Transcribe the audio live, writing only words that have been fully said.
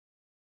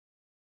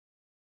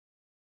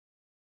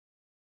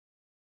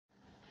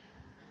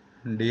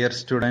Dear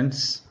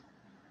students,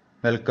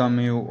 welcome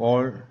you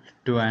all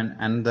to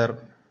another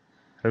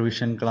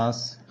revision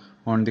class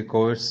on the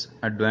course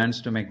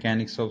Advanced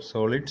Mechanics of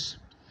Solids.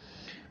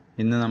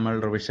 ഇന്ന് നമ്മൾ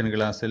revision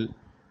ക്ലാസ്സിൽ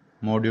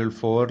module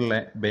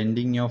 4-ലെ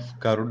bending of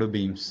curved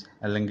beams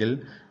അല്ലെങ്കിൽ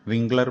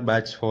വിംഗ്ലർ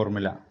batch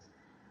formula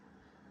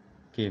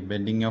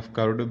bending of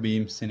curved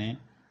ബീംസിനെ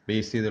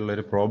base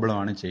ചെയ്തുള്ളൊരു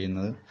പ്രോബ്ലമാണ്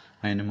ചെയ്യുന്നത്.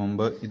 അതിന്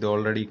മുമ്പ് ഇത്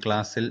already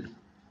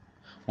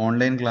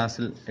online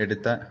ക്ലാസ്സിൽ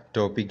എടുത്ത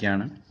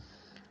ടോപ്പിക്കാണ്.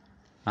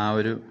 ആ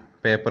ഒരു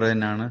പേപ്പർ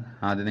തന്നെയാണ്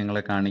ആദ്യം നിങ്ങളെ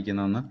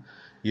കാണിക്കുന്നതെന്ന്.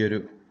 ഈ ഒരു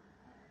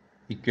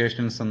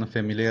ഇക്വേഷൻസ് ഒന്ന്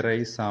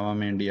ഫെമിലിയറൈസ് ആവാൻ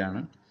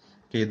വേണ്ടിയാണ്.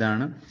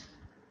 ഇതാണ്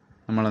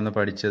നമ്മളന്ന്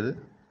പഠിച്ചത്.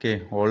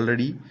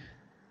 ഓൾറെഡി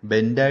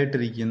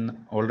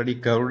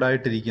കർവ്ഡ്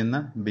ആയിട്ടിരിക്കുന്ന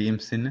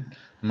ബീംസിന്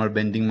നമ്മൾ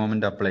ബെൻഡിങ്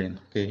മൊമെന്റ് അപ്ലൈ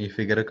ചെയ്യുന്നു. ഈ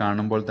ഫിഗർ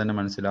കാണുമ്പോൾ തന്നെ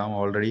മനസ്സിലാവും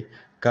ഓൾറെഡി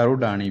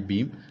കർവ്ഡ് ആണ് ഈ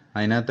ബീം.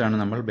 അതിനകത്താണ്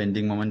നമ്മൾ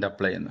ബെൻഡിങ് മൊമെന്റ്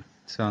അപ്ലൈ ചെയ്യുന്നത്.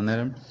 സോ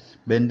അന്നേരം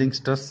bending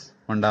stress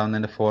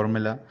ഉണ്ടാകുന്നതിൻ്റെ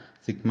formula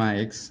sigma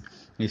X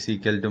is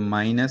equal to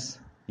minus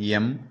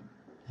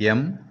m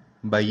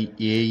by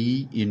AE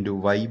into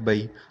y by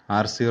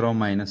R0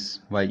 minus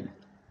y.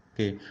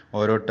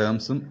 ഓരോ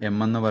ടേംസും m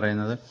എന്ന്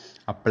പറയുന്നത്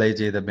അപ്ലൈ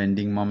ചെയ്ത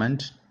bending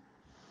moment,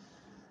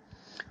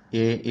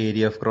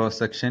 area of cross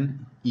section,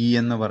 E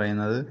എന്ന്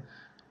പറയുന്നത്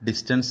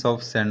distance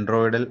of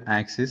centroidal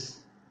axis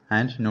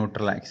and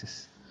neutral axis.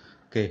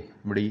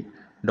 ഇവിടെ ഈ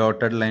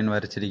dotted line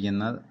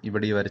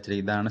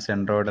വരച്ചിരിക്കുന്നത് ഇതാണ്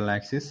centroidal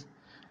axis.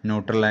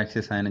 Neutral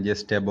axis അതിന്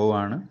ജസ്റ്റ് എബോവ്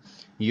ആണ്.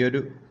 ഈ ഒരു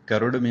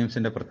കർവ്ഡ്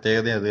ബീംസിന്റെ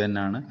പ്രത്യേകത അത്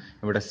തന്നെയാണ്.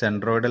 ഇവിടെ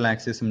സെൻട്രോയിഡൽ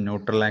ആക്സിസും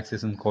ന്യൂട്രൽ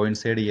ആക്സിസും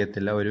കോയിൻസൈഡ്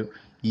ചെയ്യത്തില്ല. ഒരു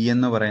ഇ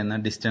എന്ന് പറയുന്ന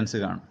ഡിസ്റ്റൻസ്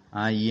കാണും.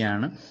 ആ ഇ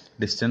ആണ്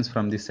distance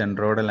from the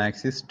centroidal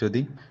axis to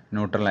the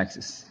neutral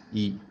axis,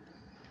 E.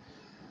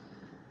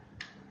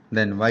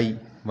 Then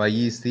y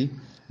is the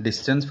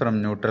distance from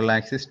neutral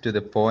axis to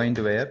the point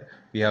where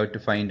we have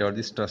to find out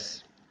the stress.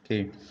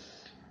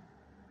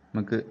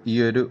 നമുക്ക് ഈ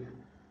ഒരു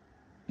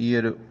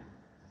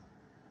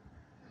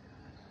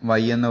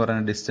y എന്ന്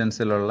പറയുന്ന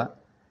ഡിസ്റ്റൻസിലുള്ള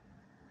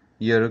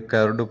ഈ ഒരു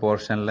curved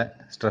പോർഷനിലെ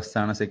stress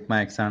ആണ് sigma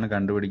X ആണ്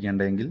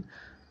കണ്ടുപിടിക്കേണ്ടതെങ്കിൽ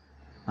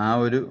ആ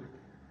ഒരു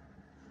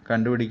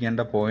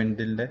കണ്ടുപിടിക്കേണ്ട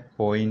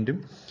പോയിന്റും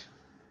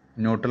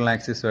ന്യൂട്രൽ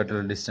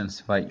ആക്സിസുമായിട്ടുള്ള ഡിസ്റ്റൻസ്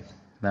y,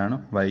 ഇതാണ്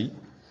y.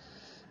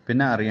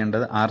 പിന്നെ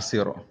അറിയേണ്ടത്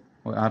R0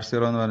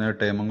 എന്ന് പറഞ്ഞൊരു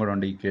ടേമും കൂടെ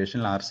ഉണ്ട്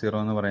ഇക്വേഷനിൽ.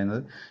 R0 എന്ന്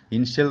പറയുന്നത്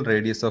initial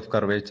radius of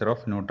curvature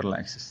of neutral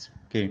axis.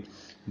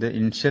 ഇത്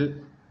ഇനിഷ്യൽ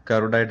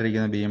കർവ്ഡ്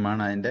ആയിട്ടിരിക്കുന്ന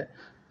ബീമാണ്. അതിൻ്റെ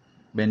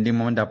ബെൻഡിങ്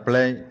മൊമെന്റ്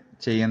അപ്ലൈ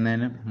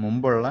ചെയ്യുന്നതിന്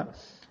മുമ്പുള്ള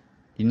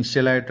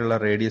ഇനിഷ്യലായിട്ടുള്ള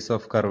radius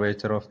of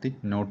curvature of the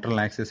neutral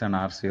axis ആണ്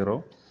R0.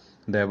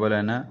 അതേപോലെ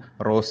തന്നെ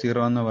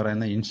ρ0 എന്ന്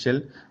പറയുന്ന initial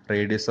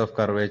radius of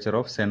curvature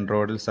of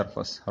centroidal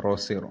surface,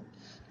 ρ0.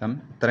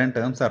 ഇത്രയും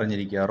ടേംസ്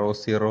അറിഞ്ഞിരിക്കുക: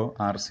 ρ0,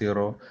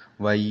 R0,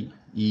 y,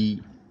 E,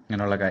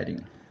 ഇങ്ങനെയുള്ള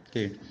കാര്യങ്ങൾ.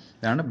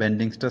 ഇതാണ്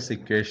bending stress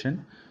equation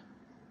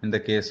in the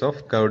case of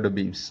curved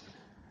beams.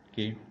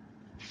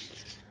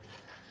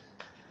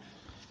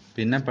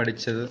 പിന്നെ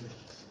പഠിച്ചത്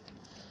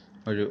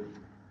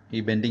ഈ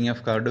ബെൻഡിങ്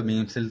ഓഫ് കർവ്ഡ്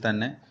ബീംസിൽ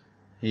തന്നെ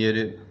ഈ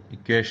ഒരു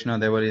ഇക്വേഷനും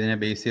അതേപോലെ ഇതിനെ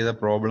ബേസ് ചെയ്ത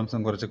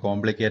പ്രോബ്ലംസും കുറച്ച്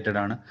കോംപ്ലിക്കേറ്റഡ്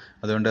ആണ്.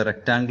 അതുകൊണ്ട്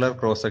റെക്ടാങ്കുലർ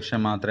ക്രോസ് സെക്ഷൻ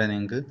മാത്രമേ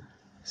നിങ്ങൾക്ക്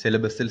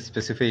സിലബസിൽ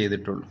സ്പെസിഫൈ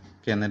ചെയ്തിട്ടുള്ളൂ.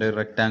 എന്നിട്ട്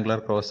റെക്ടാങ്കുലർ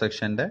ക്രോസ്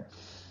സെക്ഷൻ്റെ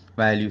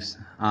വാല്യൂസ്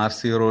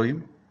R0യും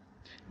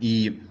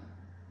ഇയും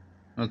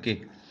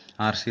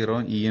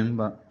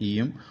R0യും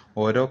ഇയും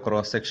ഓരോ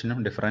ക്രോസ്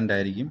സെക്ഷനും ഡിഫറെൻ്റ്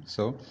ആയിരിക്കും.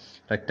 സോ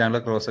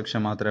റെക്ടാങ്കുലർ ക്രോസ്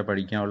സെക്ഷൻ മാത്രമേ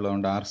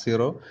പഠിക്കാനുള്ളതുകൊണ്ട്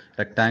R0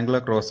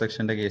 റെക്ടാങ്കുലർ ക്രോസ്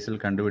സെക്ഷൻ്റെ കേസിൽ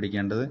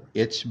കണ്ടുപിടിക്കേണ്ടത്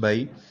h by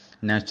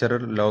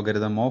natural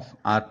logarithm of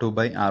R2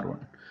 by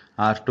R1.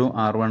 R2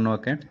 R1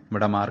 ഒക്കെ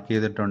ഇവിടെ മാർക്ക്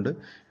ചെയ്തിട്ടുണ്ട്.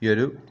 ഈ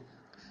ഒരു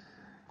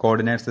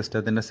കോർഡിനേറ്റ്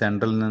സിസ്റ്റത്തിൻ്റെ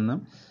സെൻട്രൽ നിന്ന്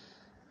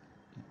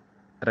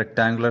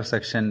റെക്ടാങ്കുലർ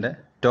സെക്ഷൻ്റെ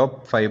ടോപ്പ്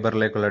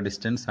ഫൈബറിലേക്കുള്ള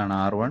ഡിസ്റ്റൻസ് ആണ്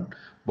R1,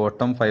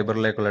 bottom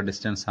ഫൈബറിലേക്കുള്ള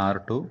distance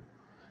R2.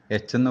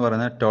 h എന്ന്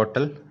പറയുന്നത്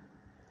ടോട്ടൽ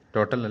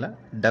അല്ല,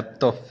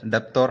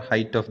 depth or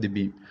height of the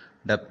beam.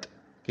 Depth,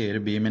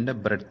 ഒരു ബീമിൻ്റെ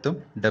ബ്രെഡ്ത്തും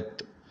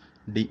ഡെപ്തും,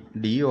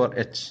 ഡി ഓർ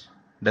എച്ച്,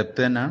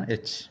 ഡെപ്ത് തന്നെയാണ്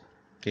എച്ച്.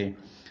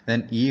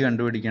 ദെൻ ഇ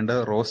കണ്ടുപിടിക്കേണ്ടത്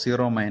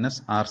ρ0 മൈനസ്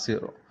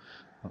R0.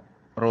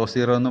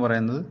 ρ0 എന്ന്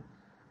പറയുന്നത്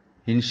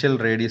initial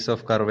radius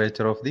of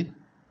curvature of the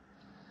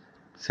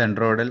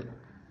centroidal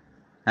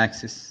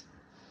axis,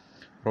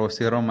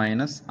 ρ0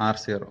 minus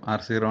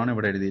R0 ആണ്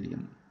ഇവിടെ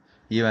എഴുതിയിരിക്കുന്നത്.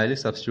 ഈ വാല്യൂ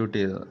സബ്സ്റ്റിറ്റ്യൂട്ട്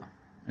ചെയ്തത്.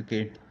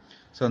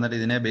 സോ എന്നിട്ട്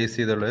ഇതിനെ ബേസ്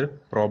ചെയ്തുള്ളൊരു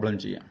പ്രോബ്ലം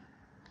ചെയ്യാം.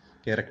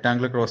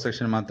 റെക്ടാങ്കുലർ ക്രോസ്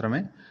സെക്ഷൻ മാത്രമേ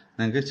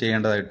നിങ്ങൾക്ക്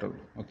ചെയ്യേണ്ടതായിട്ടുള്ളൂ.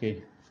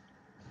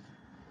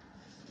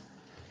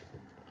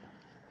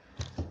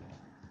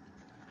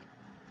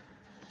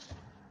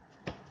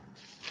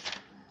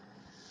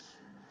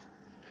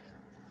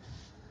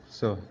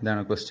 So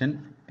ഇതാണ് question.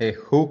 A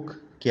hook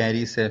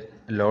carries A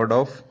load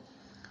of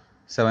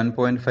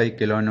 7.5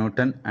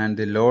 kilonewton and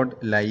the load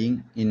lying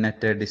in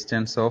at a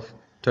distance of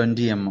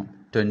 20 mm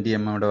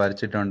ഇവിടെ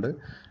വരച്ചിട്ടുണ്ട്.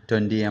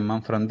 20 mm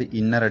from the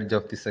inner edge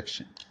of the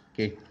section.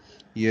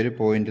 ഈ ഒരു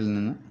പോയിന്റിൽ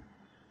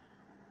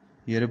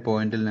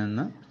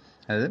നിന്ന്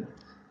അതായത്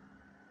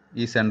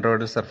ഈ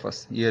സെൻട്രോയിഡൽ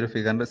സർഫസ്, ഈ ഒരു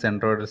ഫിഗറിൻ്റെ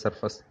സെൻട്രോയിഡൽ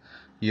സർഫസ്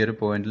ഈ ഒരു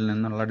പോയിന്റിൽ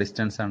നിന്നുള്ള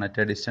ഡിസ്റ്റൻസ് ആണ്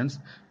at A distance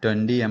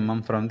 20 mm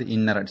from the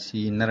inner edge.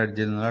 ഈ ഇന്നർ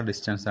എഡ്ജിൽ നിന്നുള്ള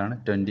ഡിസ്റ്റൻസ് ആണ്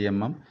 20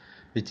 mm,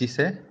 which is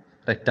A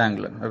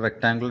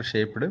rectangular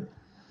shaped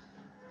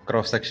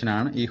cross section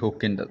ആണ് ഈ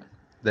ഹുക്കിൻ്റെ.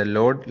 The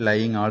load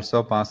lying also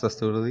passes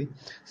through the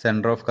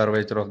centre of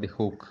curvature of the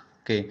hook.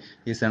 Okay,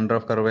 ഈ centre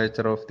of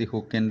curvature of the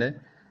ഹുക്കിൻ്റെ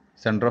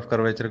centre of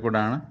curvature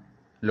കൂടാണ്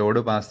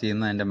load pass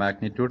ചെയ്യുന്നത്. അതിൻ്റെ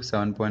magnitude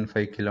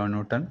 7.5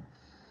 kN.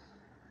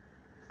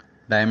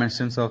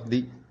 Dimensions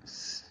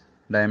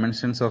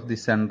of the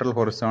central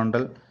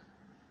horizontal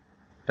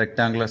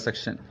rectangular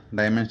section.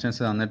 Dimensions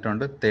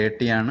തന്നിട്ടുണ്ട്.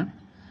 30 ആണ്.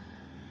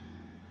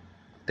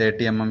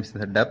 30 mm is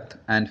the depth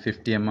and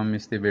 50 mm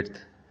is the width.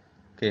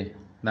 Okay,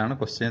 ഇതാണ്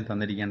question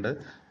തന്നിരിക്കേണ്ടത്.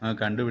 നമുക്ക്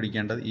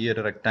കണ്ടുപിടിക്കേണ്ടത് ഈ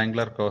ഒരു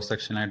റെക്ടാങ്കുലർ ക്രോസ്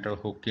സെക്ഷൻ ആയിട്ടുള്ള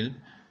ഹുക്കിൽ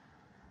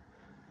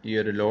ഈ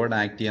ഒരു ലോഡ്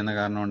ആക്ട് ചെയ്യുന്ന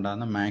കാരണം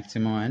ഉണ്ടാകുന്ന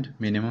മാക്സിമം ആൻഡ്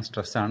മിനിമം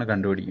സ്ട്രെസ് ആണ്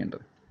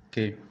കണ്ടുപിടിക്കേണ്ടത്.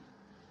 ഓക്കെ,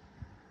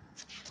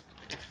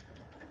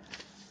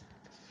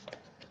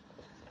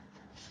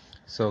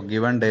 സോ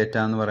ഗിവൺ ഡേറ്റ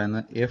എന്ന്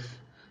പറയുന്നത് F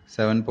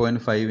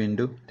 7.5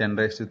 ×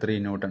 10³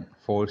 Newton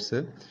ഫോഴ്സ്,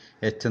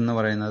 H എന്ന്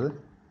പറയുന്നത്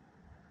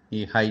ഈ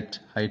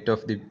height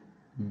of the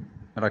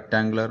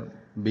rectangular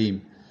beam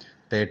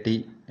 30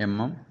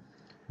 mm,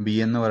 B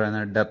എന്ന്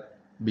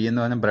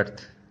പറയുന്ന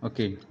ബ്രെഡ്ത്ത്.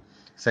 ഓക്കെ,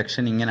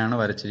 സെക്ഷൻ ഇങ്ങനെയാണ്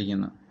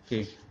വരച്ചിരിക്കുന്നത്. ഓക്കെ,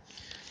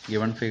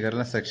 ഗിവൺ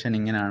ഫിഗറിലെ സെക്ഷൻ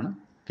ഇങ്ങനെയാണ്.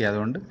 ഓക്കെ,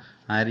 അതുകൊണ്ട്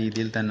ആ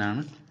രീതിയിൽ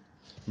തന്നെയാണ്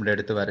ഇവിടെ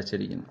എടുത്ത്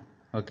വരച്ചിരിക്കുന്നത്.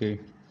 Okay,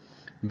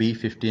 B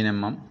 15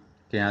 mm.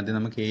 ഓക്കെ, ആദ്യം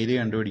നമുക്ക് ഏരിയ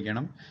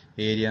കണ്ടുപിടിക്കണം.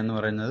 ഏരിയ എന്ന്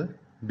പറയുന്നത്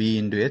B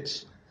 × H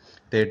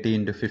 30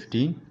 ×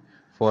 15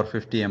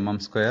 450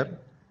 mm².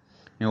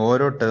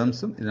 ഓരോ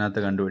ടേംസും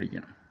ഇതിനകത്ത്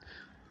കണ്ടുപിടിക്കണം.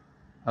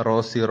 റോ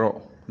സീറോ,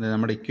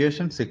 നമ്മുടെ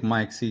equation sigma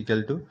X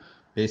equal to,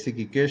 basic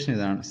equation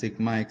ഇതാണ്,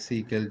 sigma X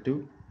equal to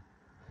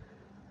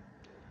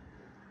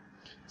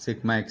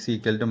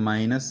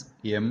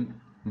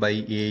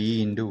 -m/AE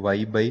 ×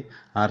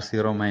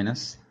 y/r0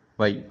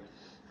 - y.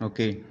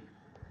 Okay,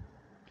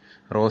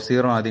 raw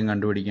zero ആദ്യം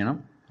കണ്ടുപിടിക്കണം.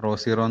 റോ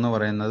സീറോ എന്ന്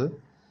പറയുന്നത്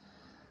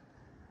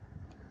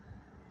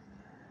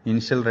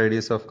initial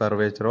radius of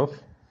curvature of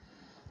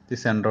the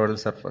centroidal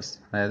surface,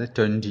 അതായത്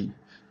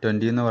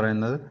 20 എന്ന്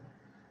പറയുന്നത്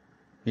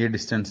ഈ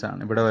ഡിസ്റ്റൻസ് ആണ്.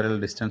 ഇവിടെ വരെയുള്ള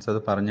ഡിസ്റ്റൻസ് അത്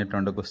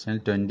പറഞ്ഞിട്ടുണ്ട് ക്വസ്റ്റ്യനിൽ.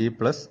 20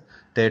 +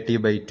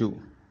 30/2,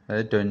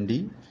 അതായത് 20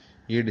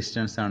 ഈ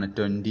ഡിസ്റ്റൻസ് ആണ്.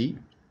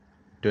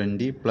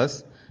 20 പ്ലസ്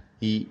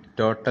ഈ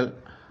total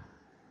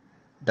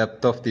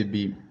depth of the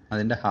beam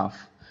അതിൻ്റെ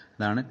ഹാഫ്,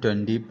 അതാണ്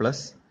 20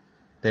 +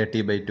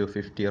 30/2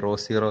 50. Raw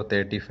zero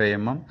 35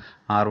 mm,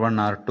 R1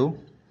 R2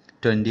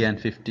 20 and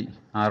 50.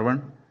 R1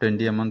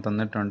 20 mm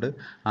തന്നിട്ടുണ്ട്,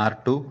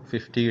 R2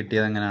 50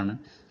 കിട്ടിയത് എങ്ങനെയാണ്?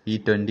 ഈ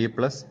 20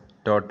 പ്ലസ്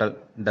ടോട്ടൽ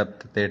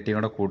ഡെപ്ത് 30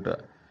 കൂടെ കൂട്ടുക.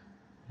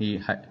 ഈ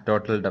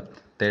total depth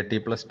 30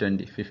 +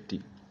 20 50.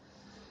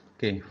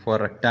 Okay, four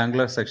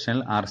rectangular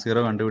സെക്ഷനിൽ R0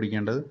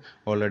 കണ്ടുപിടിക്കേണ്ടത്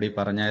ഓൾറെഡി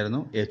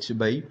പറഞ്ഞായിരുന്നു.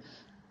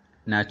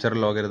 H/natural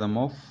logarithm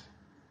of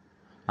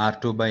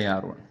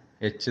R2/R1.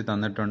 H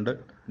തന്നിട്ടുണ്ട്,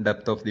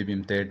 depth of the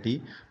beam 30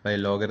 by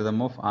logarithm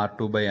of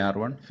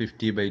R2/R1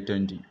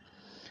 50/20.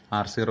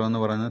 R0 എന്ന്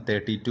പറയുന്നത്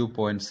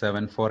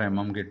 32.74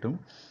 mm കിട്ടും.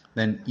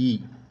 ദെൻ E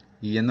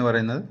എന്ന്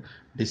പറയുന്നത്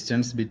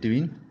distance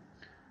between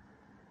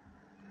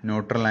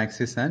neutral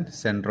axis and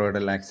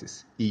centroidal axis,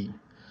 E.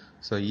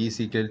 So E =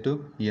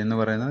 E എന്ന്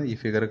പറയുന്നത് ഈ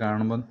ഫിഗർ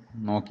കാണുമ്പോൾ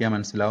നോക്കിയാൽ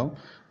മനസ്സിലാവും.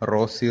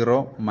 Raw zero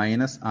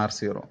minus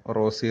R0.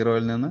 Raw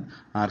സീറോയിൽ നിന്ന്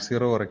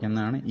R0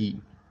 കുറയ്ക്കുന്നതാണ് E.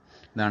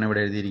 ഇതാണ്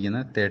ഇവിടെ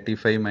എഴുതിയിരിക്കുന്നത്.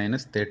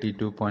 35 -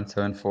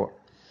 32.74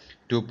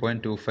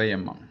 2.25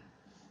 mm.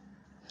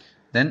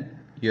 ദെൻ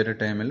ഈ ഒരു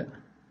ടൈമിൽ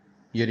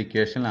ഈ ഒരു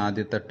ഇക്വേഷനിൽ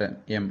ആദ്യത്തെ ടേം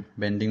M,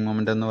 ബെൻഡിങ്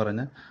മൊമെൻ്റ് എന്ന്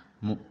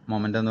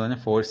പറഞ്ഞാൽ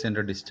force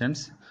into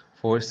distance.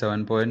 Force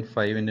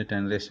 7.5 ×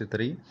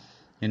 10³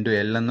 into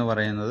L എന്ന്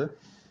പറയുന്നത്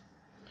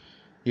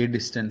ഈ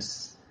ഡിസ്റ്റൻസ്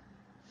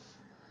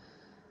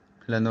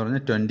എന്ന്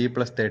പറഞ്ഞാൽ 20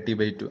 +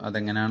 30/2.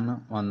 അതെങ്ങനെയാണ്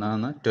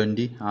വന്നതെന്ന്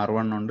 20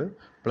 R1 ഉണ്ട്,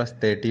 പ്ലസ്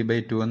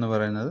 30/2 എന്ന്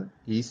പറയുന്നത്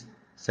ഈ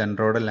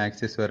സെൻട്രോയിഡൽ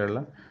ആക്സിസ് വരെയുള്ള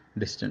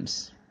distance.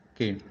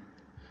 Okay,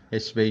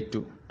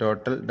 h/2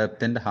 total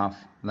ഡെപ്തിൻ്റെ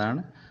half,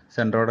 അതാണ്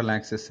സെൻട്രോയിഡൽ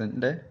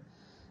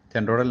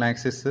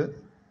ആക്സിസ്.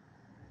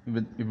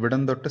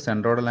 ഇവിടം തൊട്ട്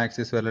സെൻട്രോയിഡൽ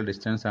ആക്സിസ് വരെയുള്ള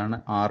ഡിസ്റ്റൻസ് ആണ്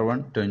R1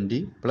 20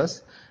 പ്ലസ്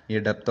ഈ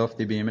ഡെപ്ത് ഓഫ്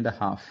ദി ബീമിൻ്റെ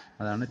ഹാഫ്,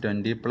 അതാണ്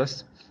 20 +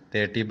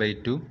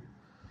 30/2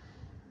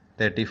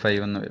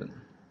 35 എന്ന് വരുന്നു.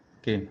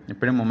 ഓക്കെ,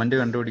 ഇപ്പോഴും മൊമെൻ്റ്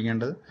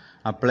കണ്ടുപിടിക്കേണ്ടത്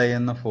അപ്ലൈ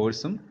ചെയ്യുന്ന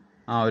ഫോഴ്സും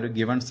ആ ഒരു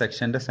ഗിവൺ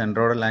സെക്ഷൻ്റെ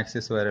സെൻട്രോയിഡൽ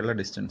ആക്സിസ് വരെയുള്ള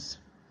distance.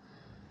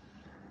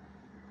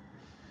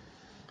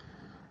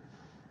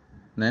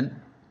 Then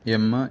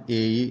M,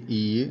 AE,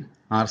 EE,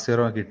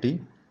 R0 കിട്ടി.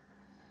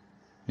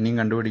 ഇനിയും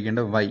കണ്ടുപിടിക്കേണ്ട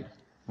y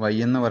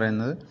എന്ന്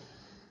പറയുന്നത്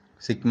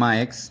സിഗ്മ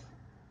എക്സ്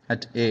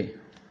അറ്റ്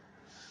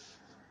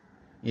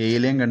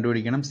എയിലെയും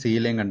കണ്ടുപിടിക്കണം,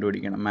 സിയിലെയും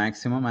കണ്ടുപിടിക്കണം.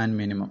 മാക്സിമം ആൻഡ്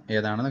മിനിമം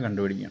ഏതാണെന്ന്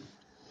കണ്ടുപിടിക്കണം.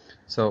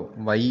 സോ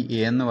y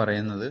എന്ന്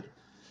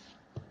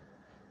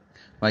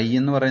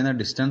പറയുന്ന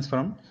distance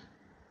from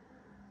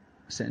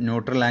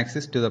neutral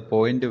axis to the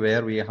point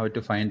where we have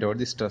to find out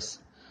the stress.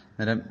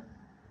 അന്നേരം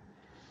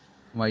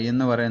y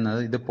എന്ന്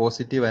പറയുന്നത് ഇത്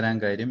പോസിറ്റീവ് വരാൻ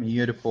കാര്യം ഈ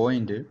ഒരു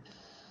പോയിന്റ്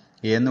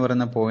എ എന്ന്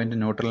പറയുന്ന പോയിന്റ്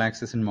ന്യൂട്രൽ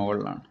ആക്സിസിന്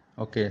മുകളിലാണ്.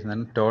 ഓക്കെ,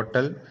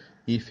 ടോട്ടൽ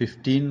ഈ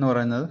 15 എന്ന്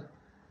പറയുന്നത്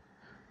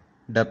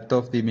ഡെപ്ത്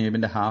ഓഫ് ദി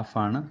ബീമിൻ്റെ ഹാഫ്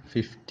ആണ്.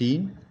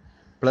 15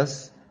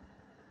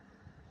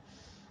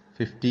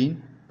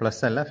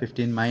 പ്ലസ് അല്ല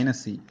 15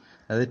 - E,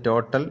 അതായത്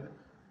ടോട്ടൽ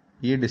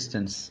ഈ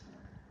ഡിസ്റ്റൻസ്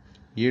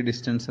ഈ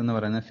ഡിസ്റ്റൻസ് എന്ന്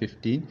പറയുന്നത്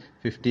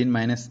 15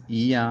 മൈനസ്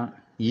ഇ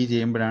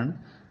ചെയ്യുമ്പോഴാണ്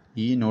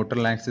ഈ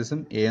ന്യൂട്രൽ ആക്സിസും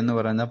എ എന്ന്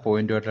പറയുന്ന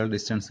പോയിന്റുമായിട്ടുള്ള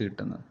ഡിസ്റ്റൻസ്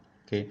കിട്ടുന്നത്.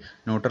 ഓക്കെ,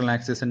 ന്യൂട്രൽ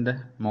ആക്സിസിൻ്റെ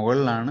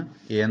മുകളിലാണ്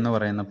എ എന്ന്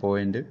പറയുന്ന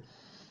പോയിന്റ്,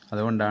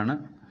 അതുകൊണ്ടാണ്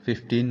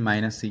 15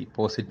 മൈനസ് ഇ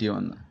പോസിറ്റീവ്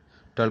വന്ന്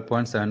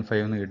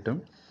 12.75 എന്ന് കിട്ടും.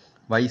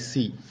 വൈ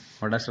സി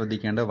അവിടെ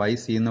ശ്രദ്ധിക്കേണ്ടത്, വൈ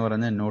സി എന്ന്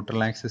പറയുന്നത്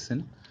ന്യൂട്രൽ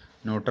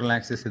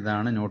ആക്സിസ്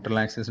ഇതാണ്, ന്യൂട്രൽ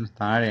ആക്സിസിന്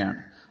താഴെയാണ്.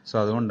 സോ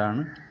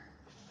അതുകൊണ്ടാണ്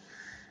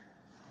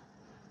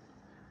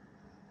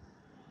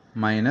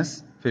മൈനസ്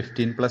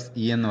 15 പ്ലസ്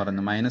ഇ എന്ന്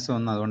പറയുന്നത്, മൈനസ്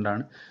വന്ന്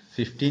അതുകൊണ്ടാണ്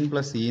 15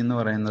 പ്ലസ് ഇ എന്ന്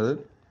പറയുന്നത്.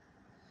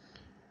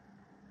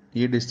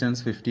 ഈ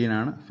ഡിസ്റ്റൻസ് 15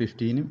 ആണ്,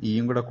 15ഉം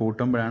ഇയും കൂടെ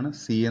കൂട്ടുമ്പോഴാണ്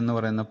സി എന്ന്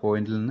പറയുന്ന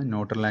പോയിന്റിൽ നിന്ന്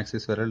ന്യൂട്രൽ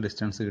ആക്സിസ് വരെ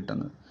ഡിസ്റ്റൻസ്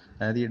കിട്ടുന്നത്.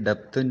 അതായത് ഈ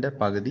ഡെപ്തിൻ്റെ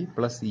പകുതി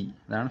പ്ലസ് ഇ,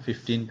 അതാണ്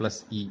 15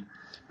 പ്ലസ് ഇ.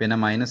 പിന്നെ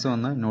മൈനസ്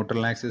വന്ന്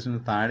ന്യൂട്രൽ ആക്സിസിന്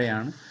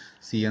താഴെയാണ്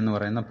സി എന്ന്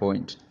പറയുന്ന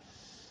point.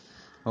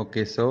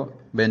 Okay, so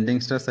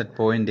bending stress at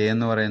point A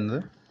എന്ന് പറയുന്നത്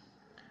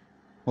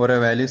ഓരോ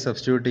വാല്യൂ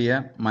സബ്സ്റ്റിറ്റ്യൂട്ട് ചെയ്യുക.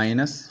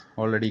 മൈനസ്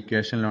ഓൾറെഡി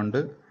ഇക്വേഷനിലുണ്ട്,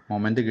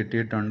 മൊമെന്റ്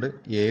കിട്ടിയിട്ടുണ്ട്,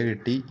 എ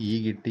കിട്ടി, ഇ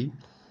കിട്ടി.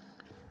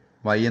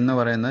 വൈ എന്ന്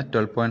പറയുന്നത്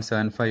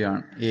 12.75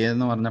 ആണ്, എ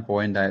എന്ന് പറഞ്ഞ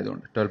പോയിന്റ്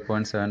ആയതുകൊണ്ട്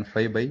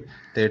 12.75 by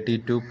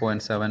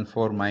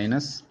 32.74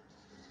 minus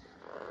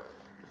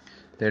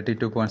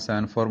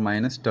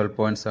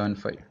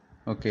 12.75.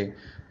 Okay,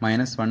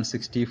 minus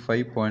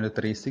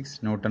 165.36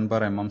 newton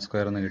per M M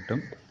square എന്ന് കിട്ടും.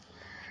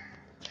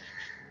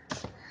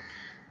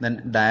 Then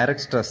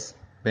direct stress,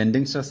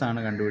 bending stress ആണ്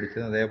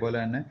കണ്ടുപിടിച്ചത്. അതേപോലെ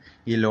തന്നെ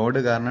ഈ ലോഡ്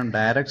കാരണം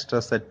direct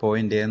stress at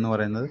point A എന്ന്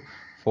പറയുന്നത്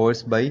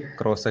force by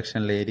cross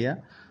sectional area.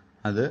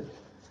 അത്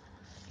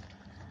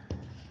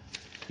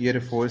ഈ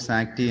ഒരു ഫോഴ്സ്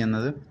ആക്ട്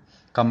ചെയ്യുന്നത്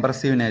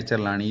കംപ്രസീവ്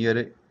നേച്ചറിലാണ്. ഈ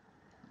ഒരു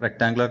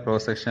rectangular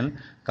cross section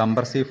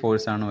compressive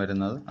force ആണ്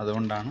വരുന്നത്,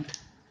 അതുകൊണ്ടാണ്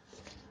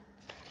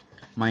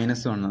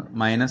മൈനസ് വന്നത്.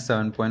 Minus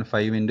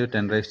 7.5 into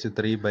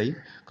 10⁻³ by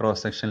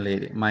cross sectional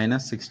area,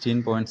 minus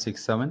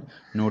 16.67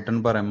 newton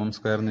per M M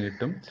square എന്ന്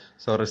കിട്ടും.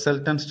 So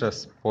resultant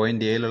stress,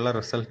 point എയിലുള്ള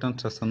resultant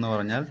stress എന്ന്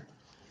പറഞ്ഞാൽ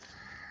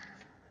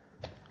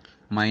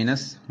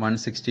മൈനസ്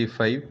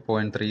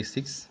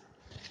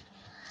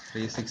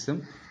 165.36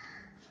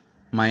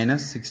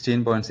 മൈനസ്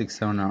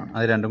 16.67 ആണ്.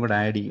 അത് രണ്ടും കൂടെ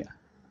ആഡ് ചെയ്യുക.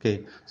 Okay,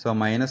 so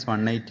minus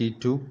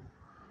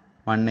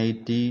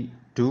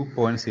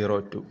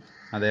 182.02.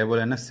 അതേപോലെ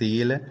തന്നെ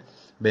സിയിലെ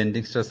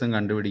ബെൻഡിങ് സ്ട്രെസ്സും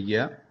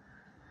കണ്ടുപിടിക്കുക.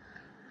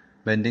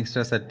 Bending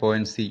stress at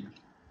point C.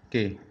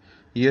 Okay,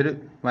 ഈ ഒരു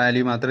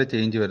വാല്യൂ മാത്രമേ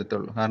ചേഞ്ച്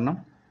വരത്തുള്ളൂ, കാരണം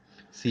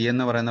സി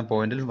എന്ന് പറയുന്ന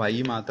പോയിന്റിൽ വൈ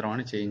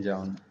മാത്രമാണ് ചേഞ്ച്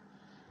ആവുന്നത്.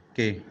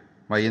 ഓക്കെ,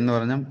 വൈ എന്ന്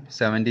പറഞ്ഞാൽ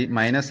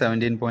മൈനസ്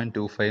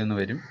 17.25 എന്ന്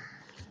വരും.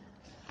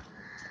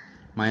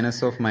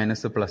 മൈനസ് ഓഫ്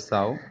മൈനസ് പ്ലസ്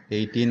ആവും,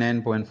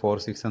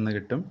 89.46 എന്ന്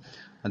കിട്ടും.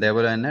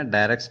 അതേപോലെ തന്നെ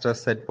direct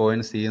stress at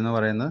point C എന്ന്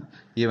പറയുന്നത്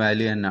ഈ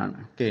വാല്യൂ തന്നെയാണ്.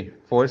 Okay,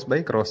 force by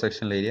cross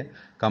sectional area,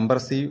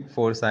 compressive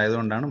force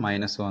ആയതുകൊണ്ടാണ്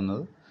മൈനസ്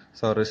വന്നത്.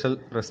 So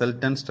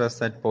resultant stress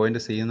at point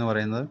C എന്ന്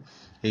പറയുന്നത്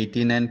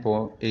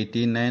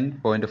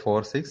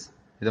 89.46.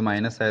 ഇത്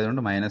മൈനസ്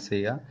ആയതുകൊണ്ട് മൈനസ്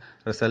ചെയ്യുക.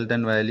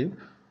 Resultant value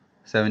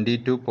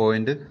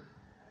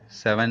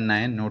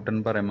 72.79 newton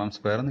per M M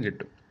square എന്ന്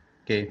കിട്ടും.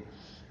 ഓക്കെ,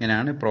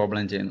 ഇങ്ങനെയാണ്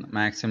പ്രോബ്ലം ചെയ്യുന്നത്,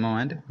 maximum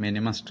and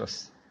minimum stress.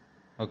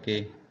 Okay,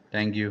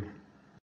 thank you.